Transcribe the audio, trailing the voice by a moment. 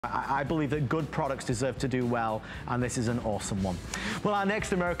I believe that good products deserve to do well, and this is an awesome one. Well, our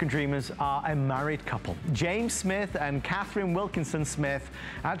next American Dreamers are a married couple. James Smith and Catherine Wilkinson Smith.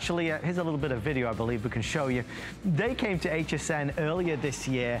 Actually, here's a little bit of video I believe we can show you. They came to HSN earlier this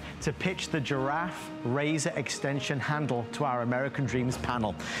year to pitch the Giraffe razor extension handle to our American Dreamers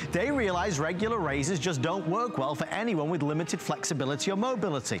panel. They realized regular razors just don't work well for anyone with limited flexibility or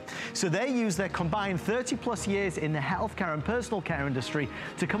mobility. So they used their combined 30+ years in the healthcare and personal care industry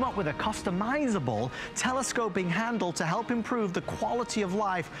to come up with a customizable telescoping handle to help improve the quality of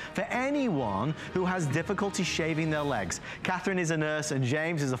life for anyone who has difficulty shaving their legs. Catherine is a nurse and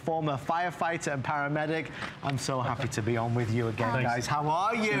James is a former firefighter and paramedic. I'm so happy to be on with you again, guys. How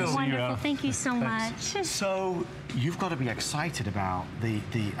are you? Wonderful. Thank you so much. So you've got to be excited about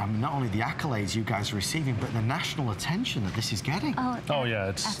not only the accolades you guys are receiving, but the national attention that this is getting. Oh yeah,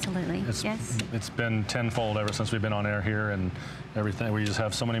 absolutely. It's been tenfold ever since we've been on air here and everything. We just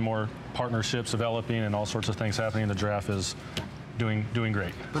have so many more partnerships developing and all sorts of things happening. The Giraffe is doing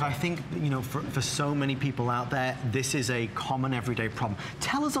great. But I think, you know, for so many people out there, this is a common everyday problem.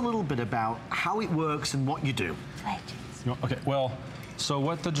 Tell us a little bit about how it works and what you do. Okay, well, so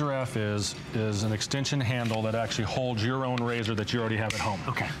what the Giraffe is an extension handle that actually holds your own razor that you already have at home.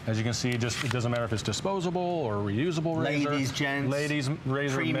 Okay. As you can see, it doesn't matter if it's disposable or reusable razor. Ladies, gents. Ladies,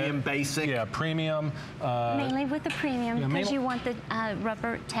 razor. Premium, basic. Yeah, premium. Mainly with the premium, because you want the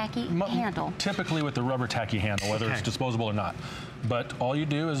rubber tacky handle. Typically with the rubber tacky handle, whether it's disposable or not. But all you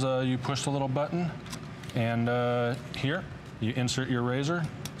do is you push the little button, and here, you insert your razor.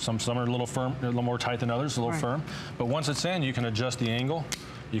 Some are a little firm, a little more tight than others, a little firm. But once it's in, you can adjust the angle,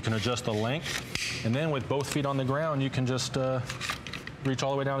 you can adjust the length, and then with both feet on the ground, you can just reach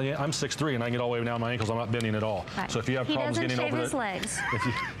all the way down to the. I'm 6'3", and I can get all the way down to my ankles. I'm not bending at all. Right. So if you have problems getting over his legs.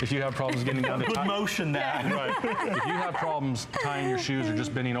 If you have problems getting down to good motion there. Right. If you have problems tying your shoes or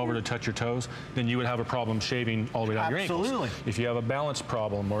just bending over to touch your toes, then you would have a problem shaving all the way down your ankles. Absolutely. If you have a balance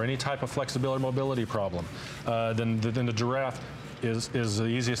problem or any type of flexibility or mobility problem, then the Giraffe is the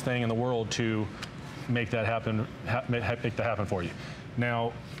easiest thing in the world to make that happen, make that happen for you.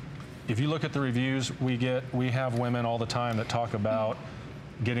 Now, if you look at the reviews, we have women all the time that talk about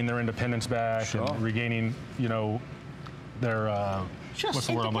getting their independence back and regaining, you know, their what's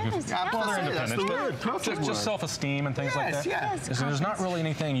the word I'm looking for? Well, their independence. That's the word. Just self-esteem and things like that. Yes, so there's not really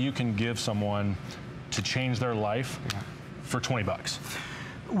anything you can give someone to change their life for $20.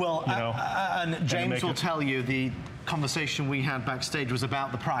 Well, you know, and James will tell you the conversation we had backstage was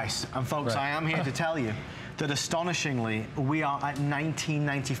about the price. And folks, I am here to tell you that astonishingly, we are at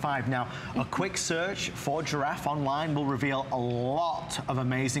 $19.95. Now, a quick search for Giraffe online will reveal a lot of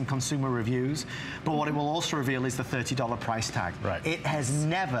amazing consumer reviews, but what it will also reveal is the $30 price tag. Right. It has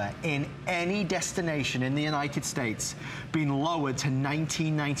never, in any destination in the United States, been lowered to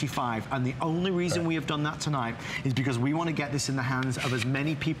 $19.95, and the only reason we have done that tonight is because we want to get this in the hands of as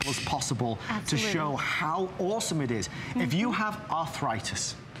many people as possible to show how awesome it is. If you have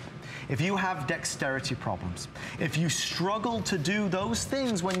arthritis, if you have dexterity problems, if you struggle to do those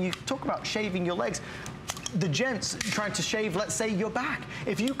things when you talk about shaving your legs, the gents trying to shave, let's say, your back.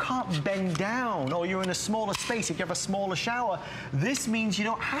 If you can't bend down or you're in a smaller space, if you have a smaller shower, this means you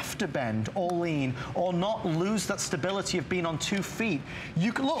don't have to bend or lean or not lose that stability of being on 2 feet.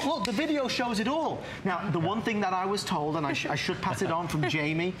 You can, look, the video shows it all. Now, the one thing that I was told, and I should pass it on from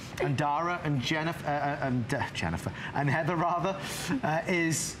Jamie and Dara and Jennifer, and Heather rather,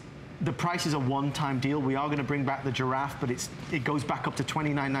 is the price is a one-time deal. We are going to bring back the Giraffe, but it goes back up to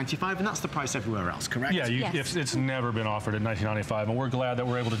 $29.95, and that's the price everywhere else, correct? Yeah, it's never been offered at $19.95, and we're glad that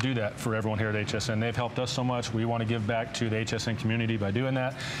we're able to do that for everyone here at HSN. They've helped us so much. We want to give back to the HSN community by doing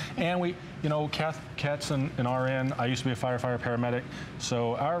that. And we, you know, Kat's an RN. I used to be a firefighter paramedic,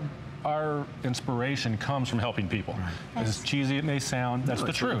 so our inspiration comes from helping people. As cheesy it may sound, that's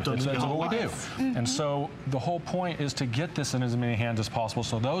the truth. That's what we do. And so the whole point is to get this in as many hands as possible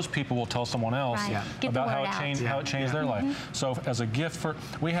so those people will tell someone else about how it changed their life. So as a gift for,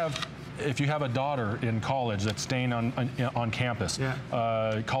 if you have a daughter in college that's staying on campus,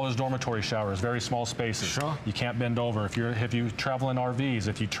 college dormitory showers, very small spaces. You can't bend over. If you travel in RVs,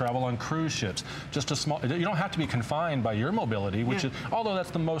 if you travel on cruise ships, just a small. You don't have to be confined by your mobility, which is, although that's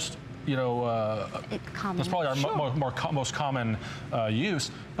the most, you know, that's probably our most common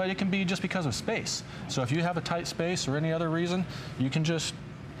use, but it can be just because of space. So if you have a tight space or any other reason, you can just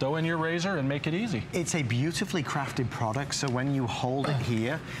throw in your razor and make it easy. It's a beautifully crafted product, so when you hold it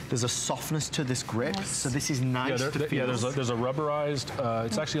here, there's a softness to this grip, so this is nice to feel. Yeah, there's a rubberized,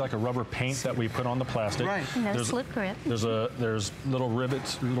 it's actually like a rubber paint that we put on the plastic. Right. No slip grip. There's little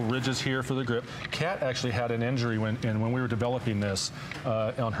rivets, little ridges here for the grip. Kat actually had an injury when we were developing this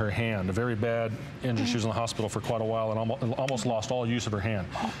on her hand, a very bad injury. She was in the hospital for quite a while and almost lost all use of her hand.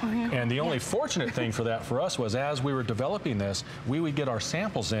 And the only fortunate thing for that for us was, as we were developing this, we would get our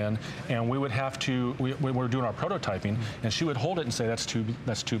samples in, and we would have to, we were doing our prototyping, and she would hold it and say, that's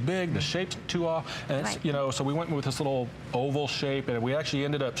too big, the shape's too off, and it's, you know, so we went with this little oval shape, and we actually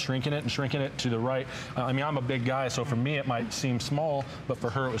ended up shrinking it to the right. I mean, I'm a big guy, so for me it might seem small, but for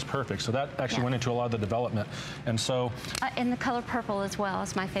her it was perfect. So that actually went into a lot of the development. And so... and the color purple as well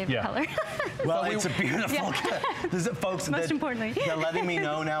is my favorite color. Well, it's a beautiful... There's, folks, most importantly. They're letting me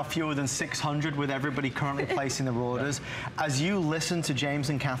know now fewer than 600 with everybody currently placing their orders. As you listen to James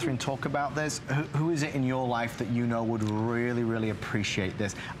and Catherine talk about this, who is it in your life that you know would really, really appreciate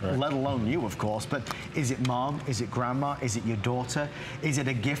this? Let alone you, of course, but is it mom? Is it grandma? Is it your daughter? Is it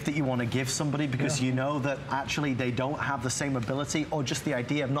a gift that you want to give somebody because you know that actually they don't have the same ability, or just the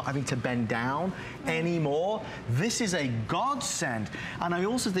idea of not having to bend down anymore? This is a godsend. And I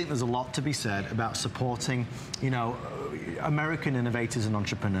also think there's a lot to be said about supporting, you know, American innovators and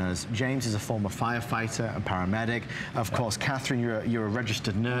entrepreneurs. James is a former firefighter, a paramedic. Of course, Catherine, you're a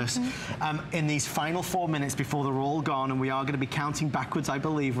registered nurse. In these final 4 minutes before they're all gone, and we are going to be counting backwards, I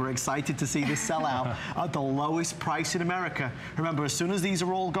believe, we're excited to see this sell out at the lowest price in America. Remember, as soon as these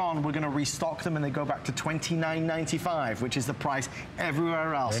are all gone, we're going to restock them, and they go back to $29.95, which is the price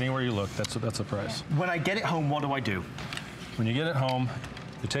everywhere else. Anywhere you look, that's a price. When I get it home, what do I do? When you get it home,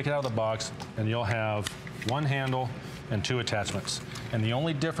 you take it out of the box, and you'll have one handle and 2 attachments. And the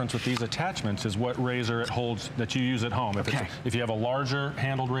only difference with these attachments is what razor it holds that you use at home. If you have a larger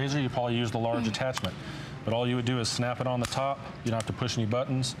handled razor, you probably use the large attachment. But all you would do is snap it on the top. You don't have to push any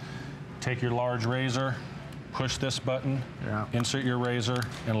buttons. Take your large razor, push this button, insert your razor,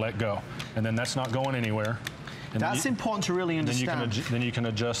 and let go. And then that's not going anywhere. And that's important to really understand. Then you can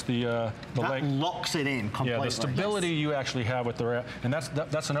adjust the leg. That locks it in completely. Yeah, the stability you actually have with the, and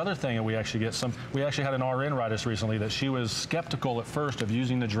that's another thing that we actually get some. We actually had an RN write us recently that she was skeptical at first of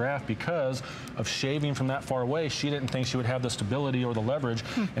using the Giraffe because of shaving from that far away. She didn't think she would have the stability or the leverage,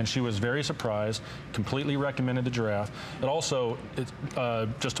 and she was very surprised. Completely recommended the Giraffe. It also,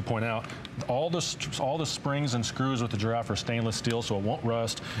 just to point out, all the springs and screws with the Giraffe are stainless steel, so it won't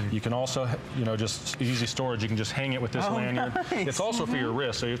rust. You can also, you know, just easy storage. You can just hang it with this lanyard. Nice. It's also for your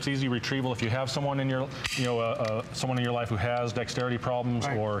wrist, so it's easy retrieval. If you have someone in your, someone in your life who has dexterity problems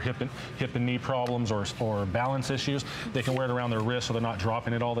or hip and knee problems or balance issues, they can wear it around their wrist so they're not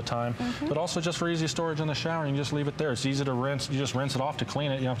dropping it all the time. But also just for easy storage in the shower, you can just leave it there. It's easy to rinse. You just rinse it off to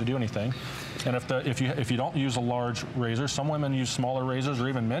clean it. You don't have to do anything. And if you don't use a large razor, some women use smaller razors or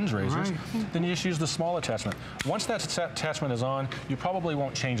even men's razors, then you just use the small attachment. Once that attachment is on, you probably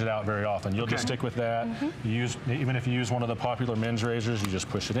won't change it out very often. You'll just stick with that. Even if you use one of the popular men's razors, you just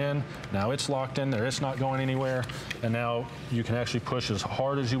push it in. Now it's locked in there. It's not going anywhere. And now you can actually push as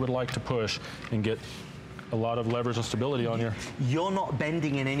hard as you would like to push and get a lot of leverage and stability on your... You're not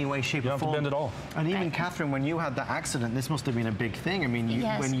bending in any way, shape, or form. You don't have to bend at all. And even Catherine, when you had that accident, this must have been a big thing. I mean,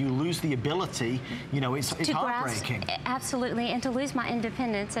 when you lose the ability, you know, it's heartbreaking. Absolutely, and to lose my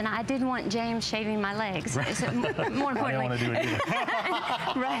independence, and I didn't want James shaving my legs. So, more importantly. I don't want to do it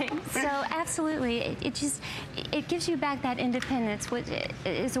either. Right. So absolutely, it gives you back that independence, which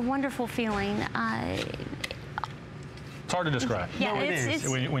is a wonderful feeling. It's hard to describe. Yeah, no, it is.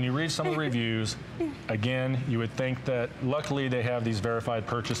 When you read some of the reviews, again, you would think that luckily they have these verified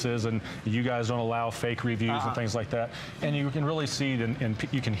purchases and you guys don't allow fake reviews and things like that. And you can really see it and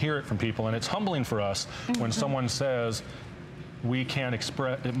you can hear it from people. And it's humbling for us when someone says, we can't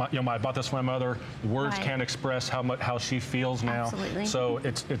express, you know, I bought this for my mother, words can't express how she feels now. Absolutely. So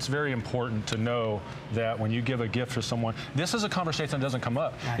it's very important to know that when you give a gift to someone, this is a conversation that doesn't come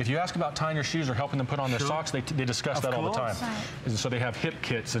up. If you ask about tying your shoes or helping them put on their socks, they discuss that all the time. And so they have hip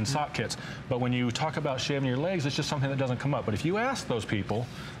kits and sock kits. But when you talk about shaving your legs, it's just something that doesn't come up. But if you ask those people,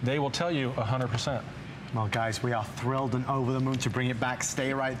 they will tell you 100%. Well, guys, we are thrilled and over the moon to bring it back.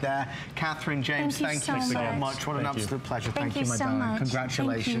 Stay right there. Catherine, James, thank you so much. What an absolute pleasure. Thank you, my darling.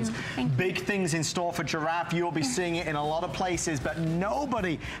 Congratulations. Thank you. Big things in store for Giraffe. You'll be seeing it in a lot of places, but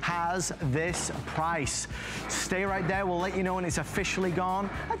nobody has this price. Stay right there. We'll let you know when it's officially gone.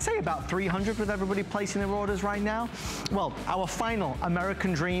 I'd say about 300 with everybody placing their orders right now. Well, our final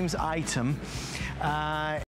American Dreams item